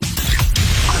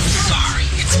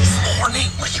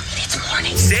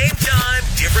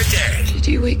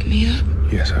wake me up?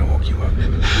 Yes, I woke you up.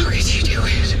 How could you do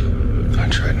it? I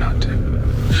tried not to.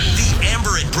 The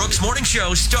Amber and Brooks Morning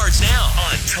Show starts now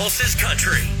on Tulsa's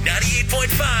Country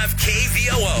 98.5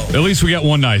 KVOO. At least we got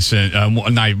one night.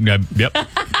 Yep.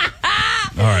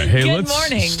 All right. Hey, Good let's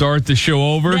morning. start the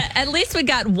show over. At least we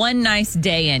got one nice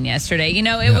day in yesterday. You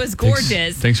know, it was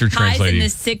gorgeous. Thanks for translating.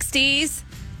 Highs in the 60s.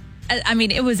 I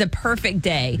mean, it was a perfect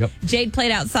day. Yep. Jade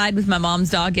played outside with my mom's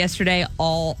dog yesterday,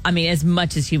 as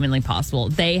much as humanly possible.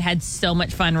 They had so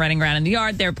much fun running around in the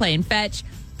yard. They were playing fetch.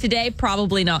 Today,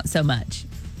 probably not so much.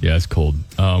 Yeah, it's cold.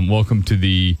 Welcome to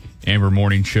the Amber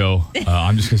Morning Show.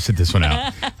 I'm just going to sit this one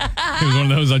out. It was one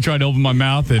of those I tried to open my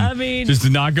mouth and just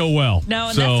did not go well. No,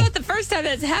 and that's not the first time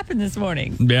that's happened this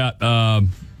morning. Yeah,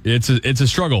 it's a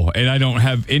struggle, and I don't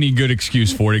have any good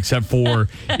excuse for it except for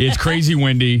it's crazy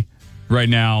windy right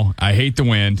now. I hate the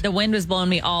wind. The wind was blowing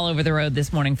me all over the road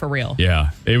this morning for real.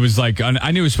 Yeah, it was like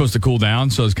I knew it was supposed to cool down,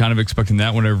 so I was kind of expecting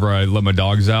that whenever I let my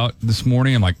dogs out this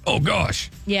morning. I'm like, oh gosh.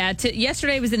 Yeah,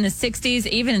 yesterday was in the 60s,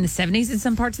 even in the 70s in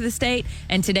some parts of the state,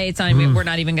 and today it's not even. We're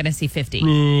not even going to see 50.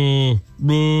 So,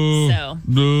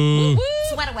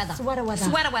 Sweater weather. Sweater weather.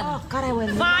 Sweater weather. Oh, God, I would.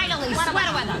 Finally,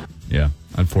 sweater weather. Yeah,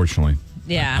 unfortunately.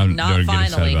 Yeah, I'm not gonna get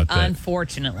excited finally. about that.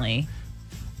 Unfortunately.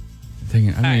 Dang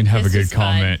it, I didn't have a this good is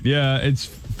fun. comment. Yeah, it's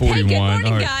 41. Hey, good morning,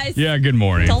 All right. guys. Yeah, good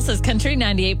morning. Tulsa's Country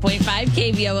 98.5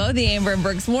 KVOO, the Amber and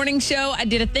Brooks Morning Show. I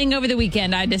did a thing over the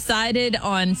weekend. I decided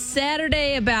on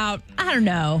Saturday about, 10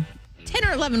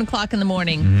 or 11 o'clock in the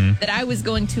morning that I was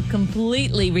going to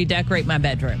completely redecorate my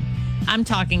bedroom. I'm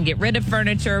talking get rid of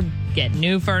furniture, get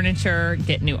new furniture,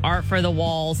 get new art for the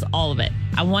walls, all of it.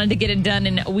 I wanted to get it done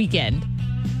in a weekend.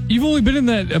 You've only been in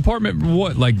that apartment,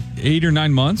 like 8 or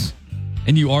 9 months?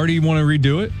 And you already want to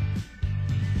redo it?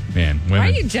 Man, women. Why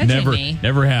are you judging me?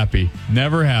 Never happy.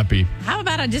 Never happy. How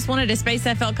about I just wanted a space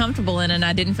I felt comfortable in and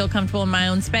I didn't feel comfortable in my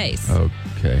own space?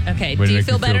 Okay. Okay, Way to do you make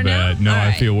feel me better now? bad. No, All I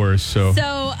right. feel worse. So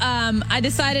I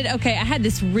decided, I had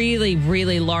this really,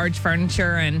 really large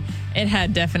furniture and it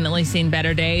had definitely seen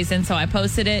better days. And so I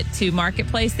posted it to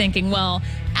Marketplace thinking, well,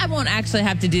 I won't actually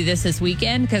have to do this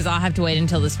weekend because I'll have to wait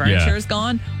until this furniture is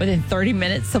gone. Within 30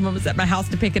 minutes, someone was at my house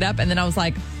to pick it up. And then I was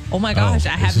like, oh my gosh,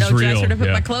 I have this no is real. dresser to put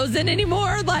Yeah. my clothes in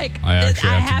anymore. Like, I actually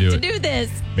I have to have do to do this.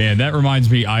 man, that reminds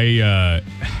me, I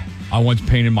once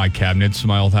painted my cabinets in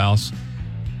my old house.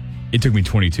 It took me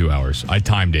 22 hours. I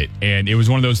timed it. And it was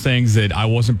one of those things that I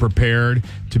wasn't prepared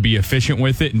to be efficient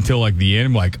with it until like the end.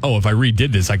 I'm like, oh, if I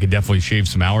redid this, I could definitely shave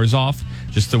some hours off.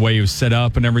 Just the way it was set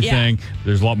up and everything. Yeah.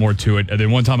 There's a lot more to it. And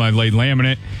then one time I laid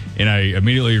laminate and I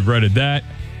immediately regretted that.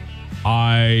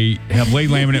 I have laid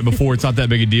laminate before. It's not that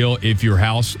big a deal if your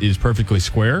house is perfectly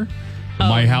square. But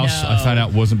my house, no. I found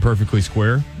out, wasn't perfectly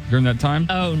square during that time.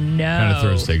 Oh, no. Kind of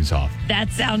throws things off.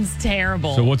 That sounds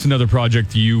terrible. So what's another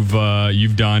project you've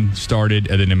done,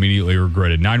 started, and then immediately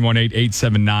regretted?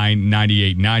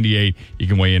 918-879-9898. You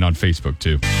can weigh in on Facebook,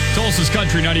 too. Tulsa's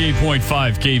Country 98.5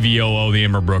 KVOO, the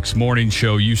Amber Brooks Morning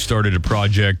Show. You started a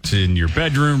project in your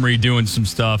bedroom, redoing some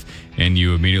stuff, and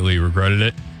you immediately regretted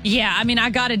it. Yeah, I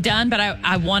got it done, but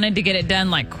I wanted to get it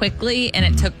done like quickly, and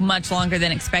it took much longer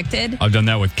than expected. I've done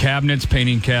that with cabinets,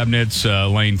 painting cabinets,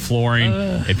 laying flooring,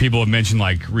 and people have mentioned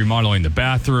like remodeling the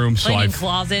bathroom. So Cleaning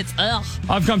closets. Ugh.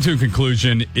 I've come to a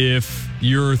conclusion. If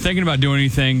you're thinking about doing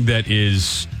anything that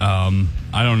is,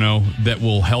 that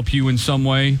will help you in some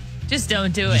way, Just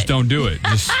don't do just it. don't do it.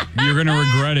 You're going to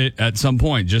regret it at some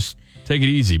point. Just take it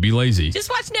easy. Be lazy. Just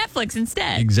watch Netflix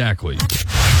instead. Exactly.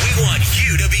 We want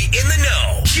you to be in the know.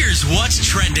 Here's what's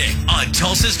trending on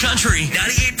Tulsa's Country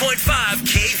 98.5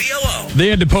 KVOO. They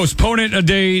had to postpone it a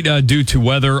day due to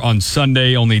weather on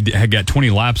Sunday. Only had got 20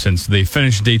 laps since they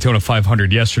finished Daytona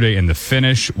 500 yesterday, and the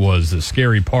finish was the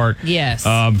scary part. Yes.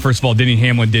 First of all, Denny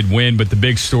Hamlin did win, but the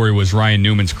big story was Ryan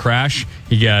Newman's crash.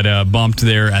 He got bumped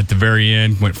there at the very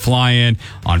end, went flying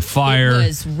on fire. It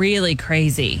was really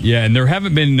crazy. Yeah, and there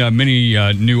haven't been many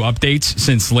new updates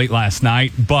since late last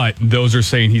night, but those are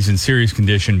saying he's in serious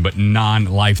condition, but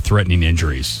non-life-threatening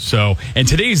injuries. So, and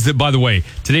today's the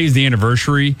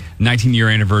anniversary, 19-year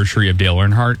anniversary of Dale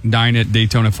Earnhardt dying at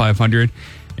Daytona 500.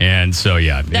 And so,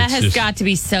 yeah. That has got to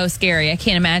be so scary. I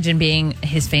can't imagine being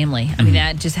his family. I mean,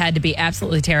 that just had to be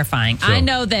absolutely terrifying. So, I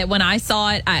know that when I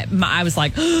saw it, I was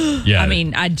like, yeah.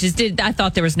 I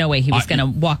thought there was no way he was going to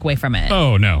walk away from it.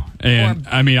 Oh, no. And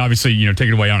obviously, take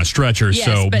it away on a stretcher,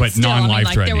 Yes, but still,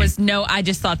 non-life-threatening. I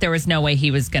just thought there was no way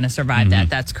he was going to survive that.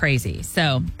 That's crazy.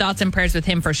 So thoughts and prayers with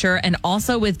him for sure. And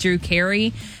also with Drew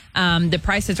Carey. The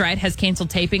Price is Right has canceled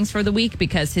tapings for the week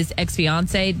because his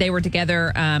ex-fiance, they were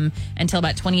together until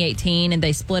about 2018 and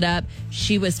they split up.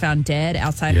 She was found dead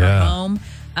outside her home.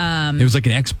 It was like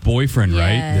an ex-boyfriend,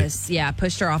 right? Yes, yeah.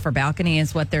 Pushed her off her balcony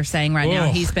is what they're saying right now.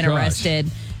 Oh, He's been gosh.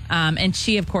 arrested. And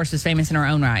she, of course, was famous in her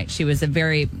own right. She was a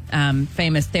very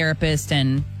famous therapist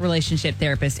and relationship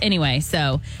therapist. Anyway,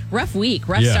 so rough week,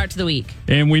 rough start to the week.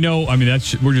 And we know, I mean,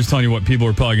 we're just telling you what people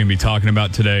are probably going to be talking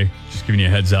about today. Just giving you a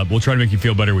heads up. We'll try to make you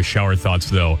feel better with shower thoughts,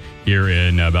 though, here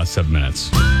in about 7 minutes.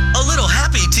 A little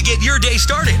happy to get your day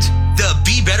started. The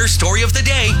Be Better Story of the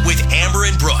Day with Amber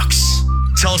and Brooks.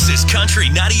 Tulsa's Country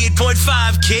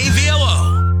 98.5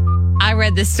 KVOO. I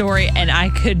read this story and I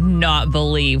could not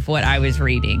believe what I was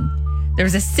reading. There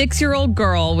was a 6-year-old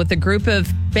girl with a group of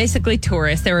basically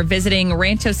tourists. They were visiting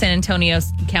Rancho San Antonio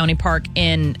County Park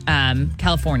in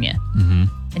California,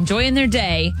 enjoying their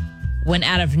day when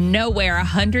out of nowhere, a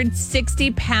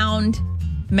 160-pound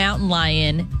mountain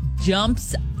lion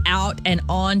jumps out and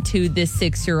onto this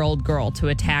 6-year-old girl to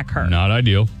attack her. Not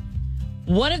ideal.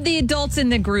 One of the adults in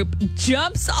the group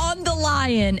jumps on the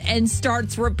lion and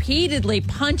starts repeatedly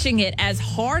punching it as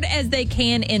hard as they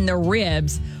can in the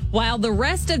ribs, while the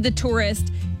rest of the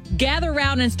tourists gather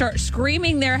around and start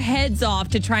screaming their heads off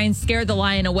to try and scare the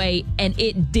lion away, and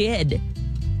it did.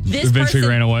 This Eventually person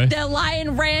ran away? The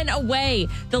lion ran away.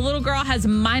 The little girl has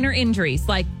minor injuries.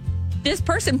 Like, this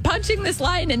person punching this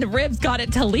lion in the ribs got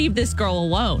it to leave this girl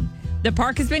alone. The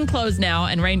park has been closed now,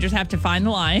 and rangers have to find the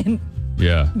lion.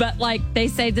 Yeah. But, like, they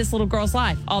saved this little girl's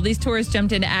life. All these tourists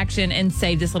jumped into action and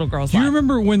saved this little girl's Do you life.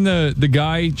 remember when the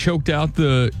guy choked out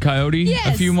the coyote a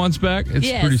Yes. few months back? It's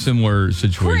Yes. a pretty similar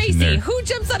situation Crazy. there. Who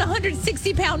jumps on a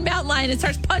 160-pound mountain lion and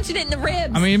starts punching it in the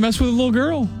ribs? I mean, you mess with a little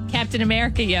girl. Captain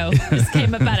America, yo. This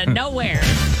came up out of nowhere.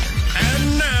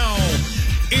 And now,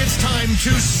 it's time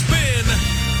to spin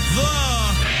the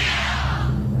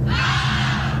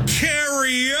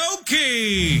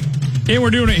karaoke. And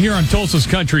we're doing it here on Tulsa's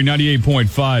Country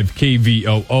 98.5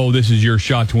 KVOO. This is your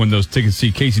shot to win those tickets to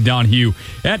see Casey Donahue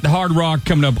at the Hard Rock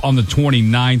coming up on the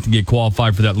 29th and get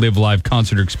qualified for that Live Live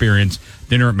concert experience.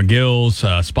 Dinner at McGill's,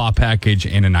 spa package,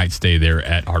 and a night stay there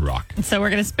at Hard Rock. So we're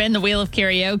going to spin the wheel of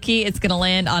karaoke. It's going to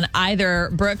land on either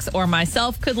Brooks or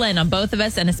myself. Could land on both of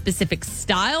us in a specific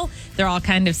style. They're all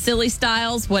kind of silly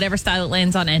styles. Whatever style it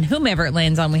lands on and whomever it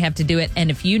lands on, we have to do it. And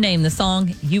if you name the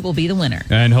song, you will be the winner.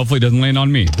 And hopefully it doesn't land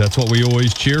on me. That's what we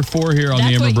always cheer for here on the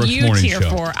That's Amber what Brooks you Morning cheer Show.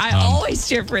 for. I always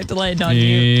cheer for it to land on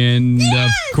you. And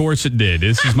Yes! of course it did.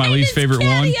 This is my And least it's favorite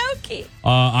one. karaoke.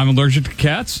 I'm allergic to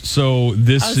cats, so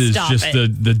this Oh, is stop just it.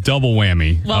 the double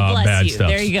whammy. Well, bless bad you. stuff.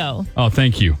 There you go. Oh,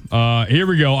 thank you. Here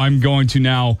we go. I'm going to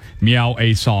now meow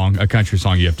a song, a country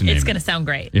song. You have to name It's it. going to sound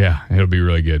great. Yeah, it'll be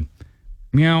really good.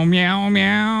 Meow, meow,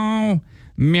 meow.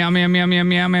 Meow, meow, meow, meow,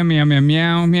 meow, meow, meow, meow,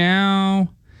 meow, meow.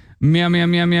 Meow, meow,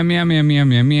 meow, meow, meow, meow, meow,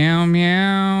 meow, meow,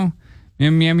 meow. Meow,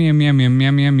 meow, meow, meow, meow,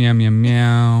 meow, meow, meow, meow,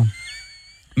 meow.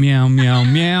 Meow, meow,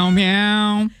 meow,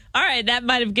 meow. All right, that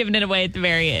might have given it away at the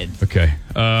very end. Okay.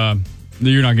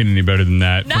 You're not getting any better than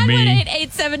that. For me,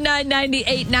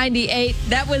 918-879-9898.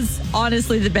 That was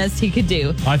honestly the best he could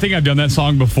do. I think I've done that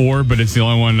song before, but it's the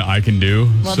only one I can do.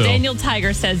 Well, so. Daniel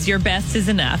Tiger says your best is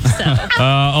enough. So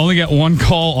Only got one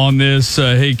call on this.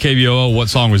 Hey, KVOO, what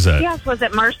song was that? Yes, was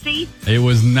it Mercy? It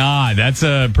was not. That's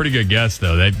a pretty good guess,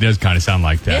 though. That does kind of sound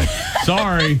like that.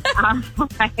 Sorry.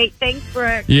 Okay, thanks,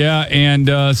 Brooke. Yeah, and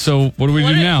so what do we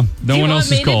do now? No do you one want else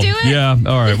me is to called. do it? Yeah,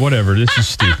 all right, whatever. This is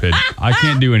stupid. I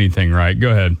can't do anything right. Go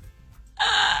ahead.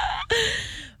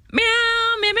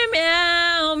 meow, meow,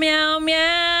 meow, meow,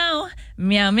 meow,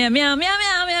 meow, meow, meow, meow, meow,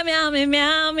 meow, meow, meow,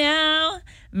 meow, meow.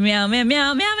 Meow, meow,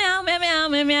 meow, meow, meow, meow, meow,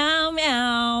 meow, meow,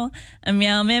 meow.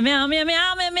 Meow, meow, meow, meow,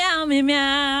 meow, meow, meow, meow,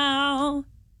 meow.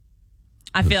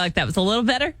 I feel like that was a little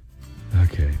better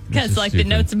Okay. this because, is like, the stupid.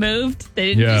 notes moved. They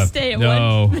didn't Yeah. just stay at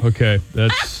No. one. Okay.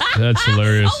 That's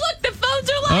hilarious. Oh, look, the phones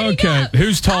are lighting Okay. up.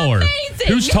 Who's taller? Amazing.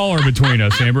 Who's taller between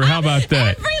us, Amber? How about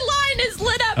that? Every line is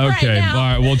lit up Okay, right now. all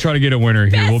right. We'll try to get a winner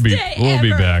here. Best We'll be day be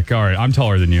ever. back. All right, I'm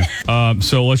taller than you.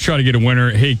 So let's try to get a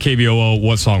winner. Hey, KVOO,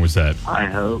 what song was that? I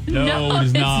hope. No, it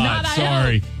is it's not. not, I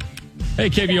Sorry. Hey,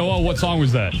 KVOO, what song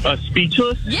was that?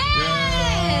 Speechless. Yes!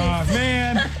 Ah,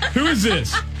 man, who is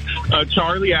this?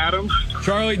 Charlie Adams.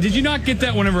 Charlie, did you not get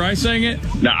that whenever I sang it?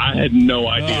 No, I had no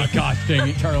idea. Oh, God dang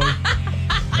it, Charlie.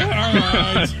 All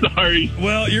right. Sorry.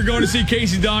 Well, you're going to see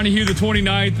Casey Donahue the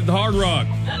 29th at the Hard Rock.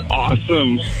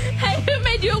 Awesome. Hey, who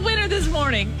made you a winner this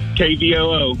morning?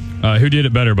 KVOO. Who did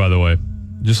it better, by the way?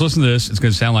 Just listen to this. It's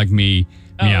going to sound like me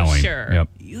meowing. sure. Yep.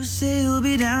 You say you'll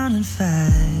be down in 5.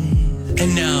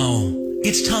 And now,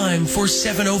 it's time for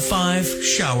 7:05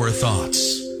 Shower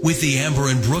Thoughts with the Amber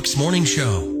and Brooks Morning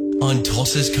Show on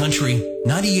Tulsa's Country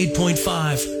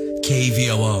 98.5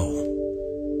 KVOO.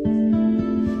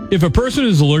 If a person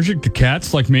is allergic to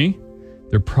cats like me,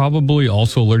 They're probably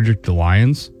also allergic to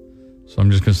lions. So I'm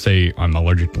just going to say I'm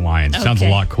allergic to lions. Okay. Sounds a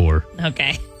lot cooler.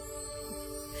 Okay.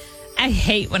 I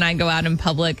hate when I go out in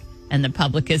public and the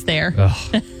public is there.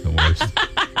 Ugh, the worst.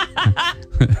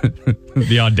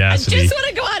 The audacity. I just want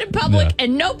to go out in public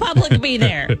and no public be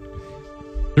there.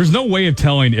 There's no way of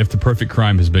telling if the perfect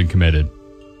crime has been committed.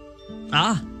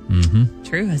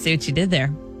 True. I see what you did there.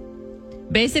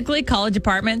 Basically, college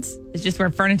apartments is just where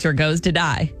furniture goes to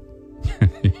die.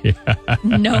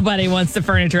 Nobody wants the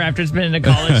furniture after it's been in a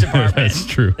college apartment. That's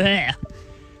true. Ugh.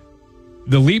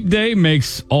 The Leap Day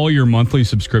makes all your monthly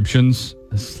subscriptions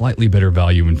a slightly better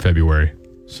value in February.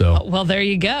 So, Well, there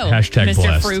you go. Hashtag Mr.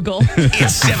 blessed. Frugal.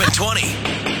 It's 720,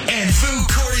 and Food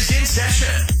Court is in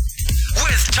session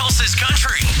with Tulsa's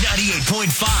Country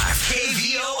 98.5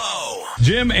 KVOO.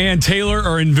 Jim and Taylor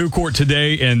are in VU Court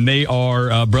today, and they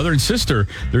are brother and sister.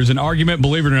 There's an argument,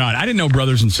 believe it or not. I didn't know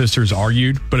brothers and sisters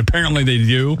argued, but apparently they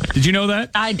do. Did you know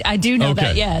that? I do know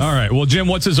that, yes. All right. Well, Jim,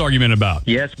 what's this argument about?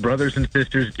 Yes, brothers and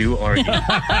sisters do argue.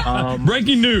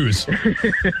 Breaking news.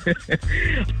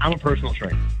 I'm a personal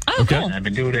trainer. Oh, Okay. cool. I've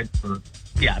been doing it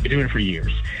for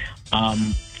years.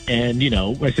 And, you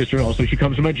know, my sister also, she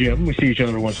comes to my gym. We see each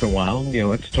other once in a while. You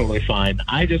know, it's totally fine.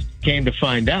 I just came to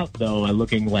find out, though,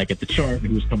 looking like at the chart,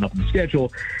 who was coming up on the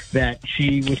schedule, that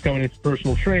she was coming into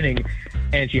personal training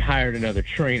and she hired another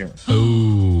trainer.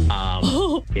 Ooh.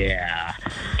 Yeah.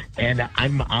 And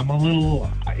I'm a little,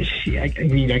 I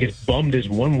guess bummed is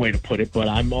one way to put it, but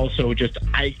I'm also just,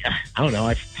 I don't know,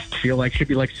 I feel like she'd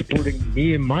be like supporting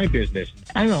me in my business.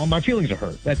 I don't know, my feelings are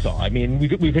hurt, that's all. I mean, we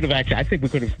could have actually, I think we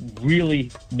could have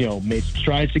really, you know, made some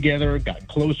strides together, gotten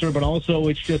closer, but also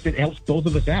it helps both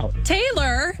of us out.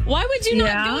 Taylor, why would you not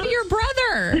Yeah? go to your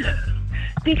brother?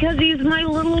 Because he's my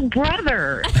little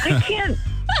brother.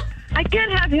 I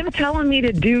can't have him telling me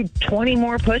to do 20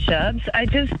 more push-ups. I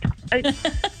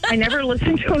never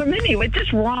listen to him anyway. It's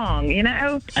just wrong, you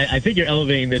know? I think you're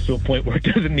elevating this to a point where it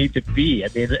doesn't need to be. I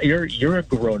mean, you're a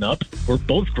grown-up. We're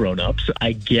both grown-ups.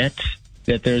 I get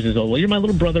that there's this, well, you're my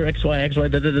little brother, XY,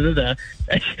 da-da-da-da-da.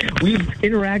 We've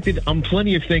interacted on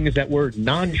plenty of things that were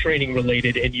non-training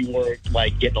related, and you weren't,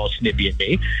 like, getting all snippy at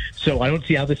me. So I don't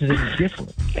see how this is any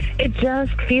different. It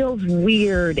just feels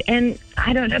weird, and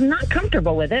I'm not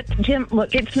comfortable with it. Jim,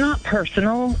 look, it's not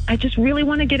personal. I just really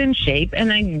want to get in shape,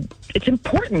 and it's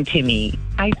important to me.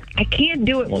 I can't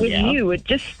do it with you. It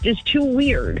just is too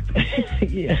weird.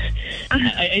 Yeah.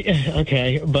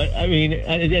 Okay, but I mean,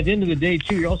 at the end of the day,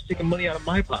 too, you're also taking money out of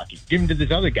my pocket, giving to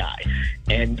this other guy,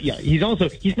 and yeah, he's not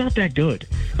that good.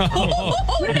 Oh,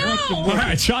 no. All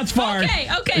right, shots fired.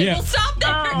 Okay, Yeah. we'll stop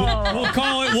there. We'll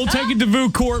call it. We'll take it to VU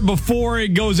Court before it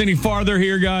goes any farther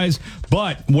here, guys.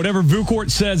 But whatever VU Court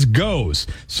says goes.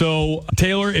 So,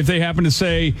 Taylor, if they happen to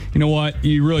say, you know what,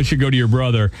 you really should go to your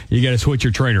brother, you got to switch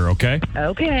your trainer, okay?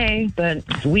 Okay, but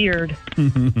it's weird.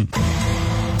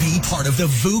 Be part of the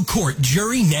VU Court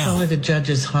jury now. The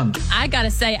judge's hump. I got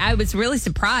to say, I was really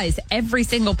surprised. Every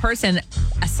single person,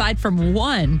 aside from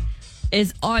one,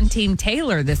 is on Team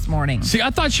Taylor this morning. See,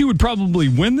 I thought she would probably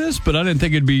win this, but I didn't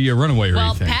think it'd be a runaway or Well,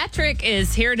 anything. Patrick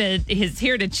is here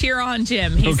to cheer on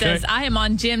Jim. He Okay. says, I am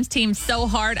on Jim's team so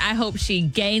hard, I hope she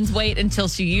gains weight until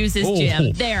she uses Oh.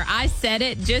 Jim. There, I said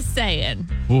it, just saying.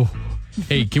 Ooh.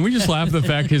 Hey, can we just laugh at the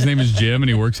fact his name is Jim and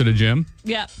he works at a gym?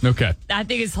 Yep. Okay. I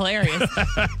think it's hilarious.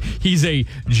 He's a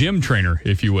gym trainer,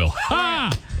 if you will.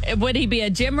 Ha! Would he be a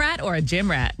gym rat or a gym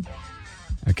rat?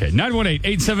 Okay,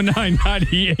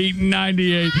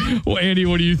 918-879-9898. Well, Andy,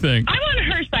 what do you think? I'm on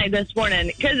her side this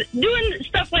morning because doing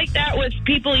stuff like that with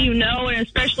people you know, and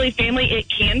especially family, it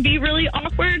can be really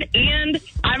awkward. And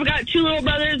I've got two little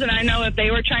brothers, and I know if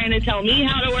they were trying to tell me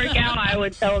how to work out, I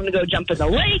would tell them to go jump in the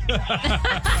lake.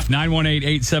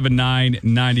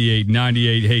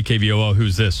 918-879-9898. Hey, KVOO,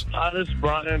 who's this? This is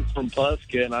Brian from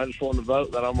Puska, and I just want to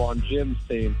vote that I'm on Jim's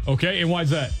team. Okay, and why's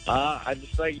that? I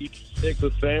just think you should stick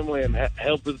with family and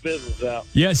help his business out.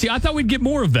 Yeah, see, I thought we'd get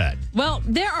more of that. Well,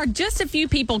 there are just a few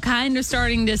people kind of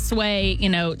starting to sway,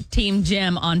 Team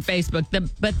Jim on Facebook,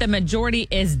 but the majority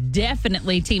is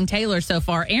definitely Team Taylor so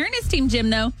far. Erin is Team Jim,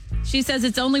 though. She says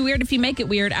it's only weird if you make it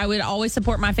weird. I would always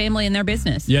support my family and their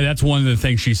business. Yeah, that's one of the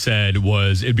things she said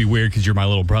was it'd be weird because you're my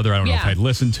little brother. I don't know if I'd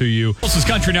listen to you. This is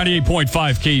Country 98.5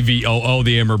 KVOO,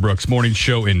 the Amber Brooks Morning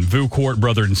Show in VU Court.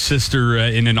 Brother and sister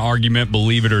in an argument,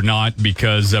 believe it or not,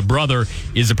 because brother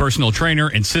is a personal trainer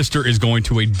and sister is going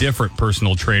to a different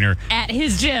personal trainer. At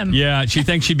his gym. Yeah, she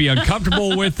thinks she'd be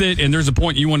uncomfortable with it, and there's a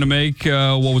point you want to make.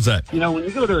 What was that? When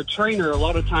you go to a trainer, a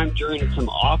lot of times you're in some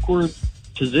awkward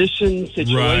positions,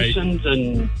 situations,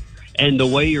 and the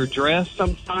way you're dressed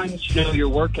sometimes, you're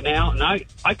working out. And I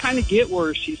kind of get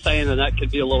where she's saying that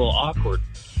could be a little awkward.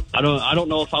 I don't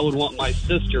know if I would want my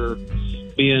sister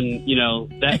being,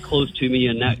 that close to me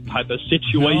in that type of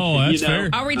situation. Oh, that's fair.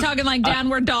 Are we talking like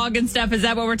downward dog and stuff? Is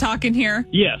that what we're talking here?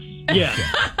 Yes,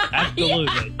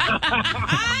 absolutely.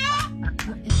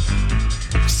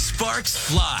 Sparks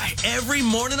fly every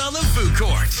morning on the Food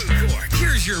Court.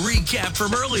 Here's your recap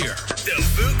from earlier. The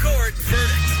Food Court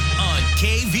verdict on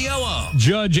KVOO.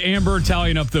 Judge Amber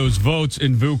tallying up those votes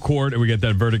in VU Court, and we get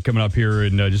that verdict coming up here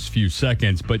in just a few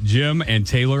seconds. But Jim and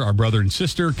Taylor, our brother and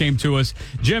sister, came to us.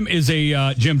 Jim is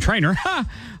a gym trainer.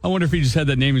 I wonder if he just had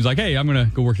that name. He's like, hey, I'm going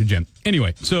to go work at gym.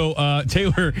 Anyway, so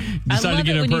Taylor decided to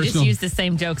get a personal. You just use the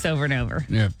same jokes over and over.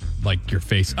 Yeah, like your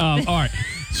face. All right.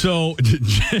 So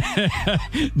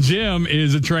Jim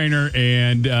is a trainer,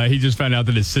 and he just found out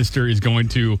that his sister is going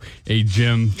to a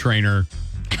gym trainer.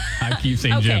 I keep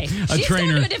saying okay. gym. She's going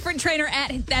to a different trainer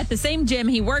at the same gym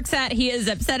he works at. He is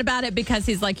upset about it because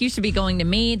he's like, you should be going to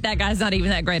me. That guy's not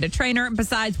even that great a trainer.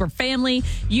 Besides, we're family.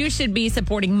 You should be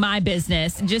supporting my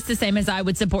business just the same as I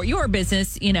would support your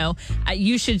business.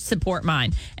 You should support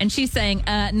mine. And she's saying,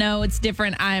 no, it's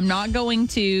different. I am not going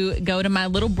to go to my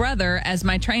little brother as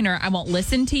my trainer. I won't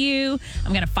listen to you.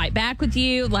 I'm going to fight back with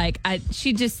you.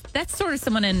 That's sort of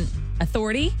someone in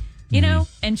authority,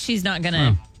 and she's not going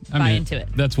to buy into it.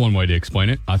 That's one way to explain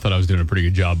it. I thought I was doing a pretty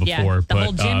good job before. The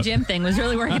whole gym thing was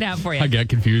really working out for you. I got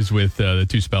confused with the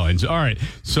two spellings. All right.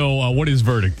 So what is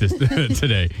verdict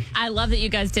today? I love that you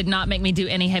guys did not make me do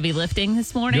any heavy lifting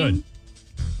this morning.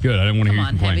 Good. I didn't want to hear you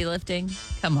complain. Heavy lifting.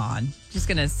 Come on. Just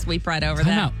going to sweep right over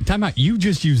that. Time out. You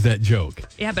just used that joke.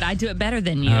 Yeah, but I do it better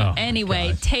than you. Anyway,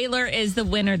 gosh. Taylor is the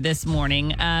winner this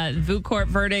morning. VU Court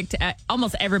verdict.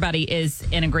 Almost everybody is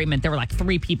in agreement. There were like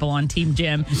 3 people on Team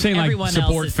Jim. You're saying everyone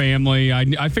support family.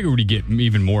 I figured we'd get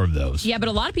even more of those. Yeah, but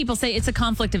a lot of people say it's a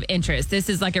conflict of interest. This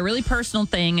is like a really personal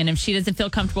thing. And if she doesn't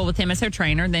feel comfortable with him as her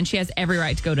trainer, then she has every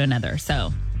right to go to another.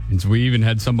 And so we even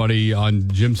had somebody on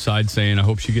Jim's side saying, I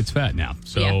hope she gets fat now.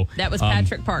 So that was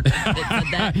Patrick Parker that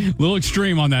said that. A little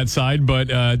extreme on that side, but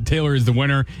Taylor is the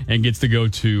winner and gets to go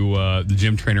to the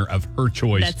gym trainer of her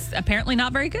choice. That's apparently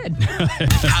not very good.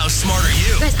 How smart are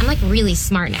you? Guys, I'm like really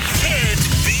smart now. Can't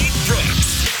beat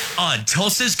Brooks on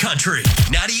Tulsa's Country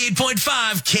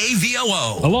 98.5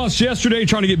 KVOO. I lost yesterday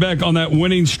trying to get back on that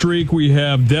winning streak. We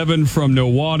have Devin from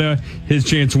Nowata. His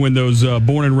chance to win those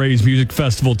Born and Raised Music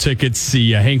Festival tickets.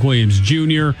 See Hank Williams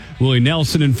Jr., Willie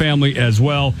Nelson and family as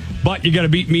well. But you got to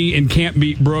beat me and can't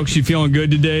beat Brooks. You feeling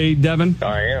good today, Devin?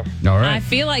 I am. All right. I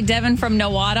feel like Devin from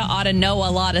Nowata ought to know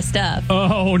a lot of stuff.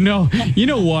 Oh, no. You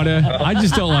know what? I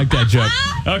just don't like that joke.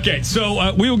 Okay,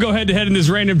 so we will go head-to-head in this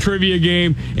random trivia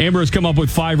game. Amber has come up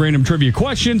with 5 random trivia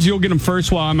questions. You'll get them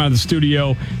first while I'm out of the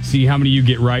studio. See how many you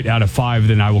get right out of 5.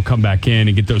 Then I will come back in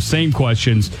and get those same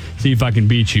questions. See if I can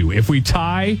beat you. If we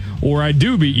tie or I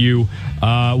do beat you,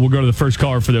 we'll go to the first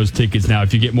caller for those tickets. Now,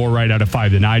 if you get more right out of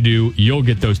 5 than I do, you'll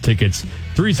get those tickets.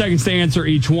 3 seconds to answer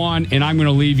each one, and I'm going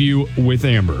to leave you with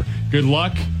Amber. Good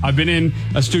luck. I've been in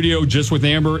a studio just with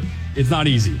Amber. It's not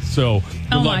easy. So,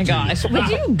 oh my gosh. Would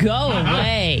you go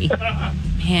away?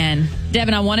 Man,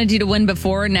 Devin, I wanted you to win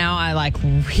before. Now I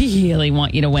really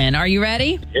want you to win. Are you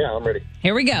ready? Yeah, I'm ready.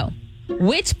 Here we go.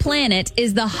 Which planet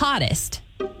is the hottest?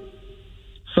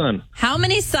 Sun. How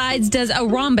many sides does a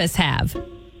rhombus have?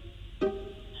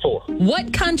 4.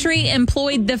 What country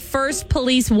employed the first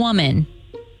police woman?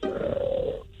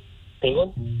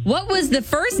 England. What was the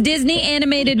first Disney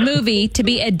animated movie to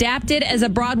be adapted as a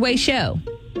Broadway show?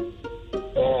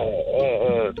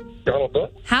 Donald Duck.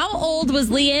 How old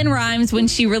was LeAnn Rimes when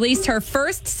she released her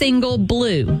first single,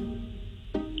 Blue?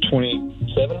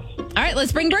 27. All right,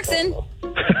 let's bring Brooks in.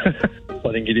 I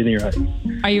didn't get any right.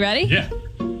 Are you ready? Yeah.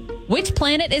 Which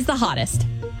planet is the hottest?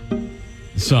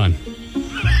 Sun.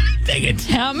 Dang it.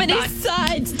 How many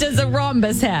sides does a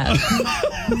rhombus have?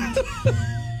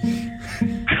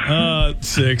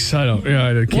 6. I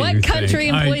can't What country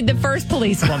employed the first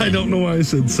police woman? I don't know why I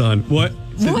said sun. What?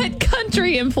 What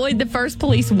country employed the first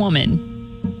police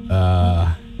woman?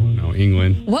 No,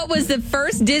 England. What was the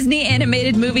first Disney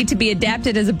animated movie to be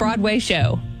adapted as a Broadway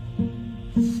show?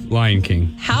 Lion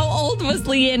King. How old was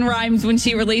LeAnn Rimes when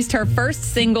she released her first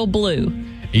single, Blue?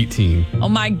 18. Oh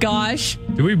my gosh.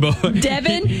 Do we both?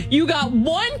 Devin, you got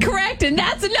 1 correct, and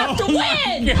that's enough to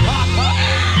win.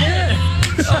 Yes!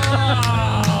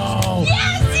 Oh.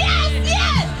 Yes.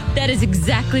 That is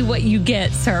exactly what you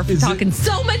get, sir, for talking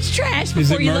so much trash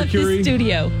before you left the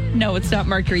studio. No, it's not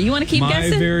Mercury. You want to keep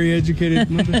guessing? My very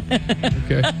educated mother.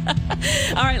 Okay.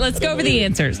 All right, let's go over the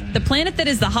answers. The planet that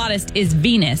is the hottest is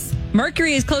Venus.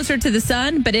 Mercury is closer to the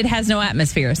sun, but it has no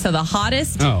atmosphere. So the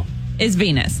hottest is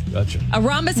Venus. Gotcha. A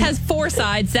rhombus has 4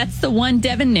 sides. That's the one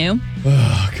Devin knew.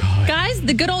 Oh, God. Guys,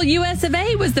 the good old US of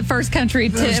A was the first country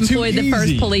to That's employ too the first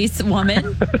easy. police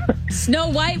woman. Snow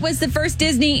White was the first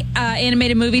Disney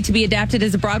animated movie to be adapted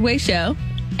as a Broadway show.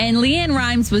 And Leanne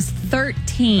Rimes was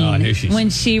 13 when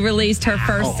she released her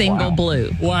first single,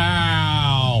 Blue.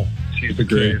 Wow. She's the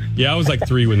greatest. Yeah, I was like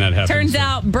 3 when that happened. Turns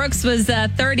out Brooks was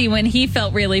 30 when he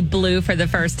felt really blue for the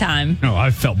first time. No,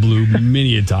 I felt blue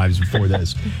many a times before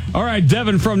this. All right,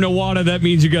 Devin from Nowata. That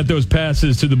means you got those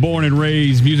passes to the Born and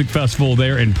Raised Music Festival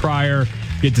there in Pryor.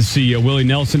 Get to see Willie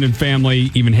Nelson and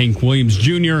family, even Hank Williams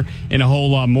Jr., and a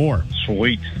whole lot more.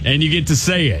 Sweet. And you get to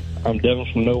say it. I'm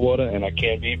Devin from Nowata, and I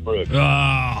can't beat Brooks.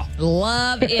 Ah.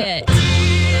 Love it.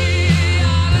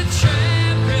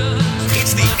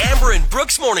 It's the Amber and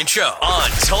Brooks Morning Show on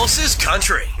Tulsa's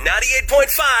Country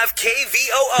 98.5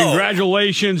 KVOO.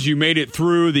 Congratulations, you made it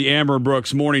through the Amber and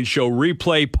Brooks Morning Show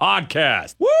replay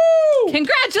podcast. Woo!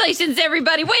 Congratulations,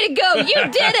 everybody. Way to go.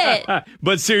 You did it.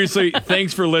 But seriously,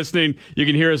 thanks for listening. You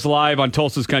can hear us live on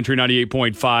Tulsa's Country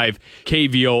 98.5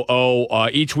 KVOO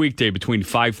each weekday between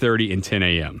 5:30 and 10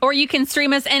 a.m. Or you can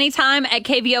stream us anytime at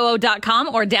kvoo.com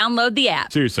or download the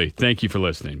app. Seriously, thank you for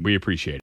listening. We appreciate it.